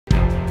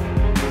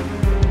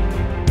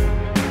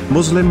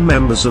Muslim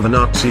members of a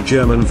Nazi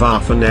German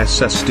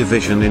Waffen-SS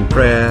division in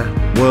prayer,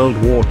 World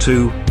War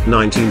II,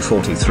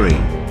 1943.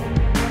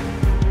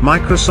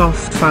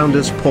 Microsoft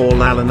founders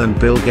Paul Allen and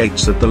Bill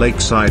Gates at the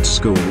Lakeside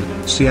School,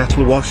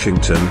 Seattle,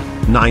 Washington,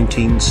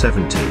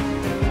 1970.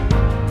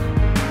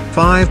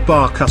 5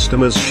 bar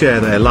customers share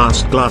their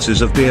last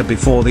glasses of beer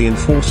before the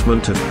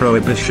enforcement of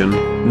prohibition,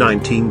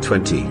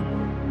 1920.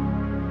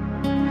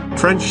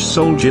 French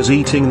soldiers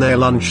eating their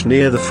lunch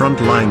near the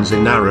front lines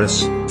in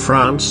Arras,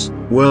 France,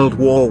 World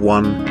War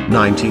I,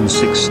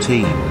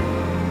 1916.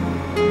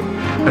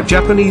 A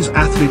Japanese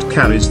athlete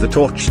carries the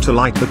torch to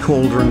light the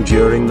cauldron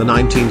during the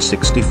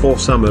 1964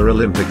 Summer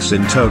Olympics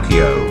in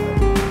Tokyo.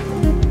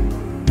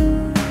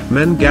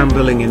 Men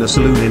gambling in a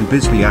saloon in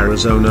Bisbee,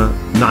 Arizona,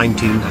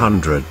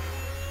 1900.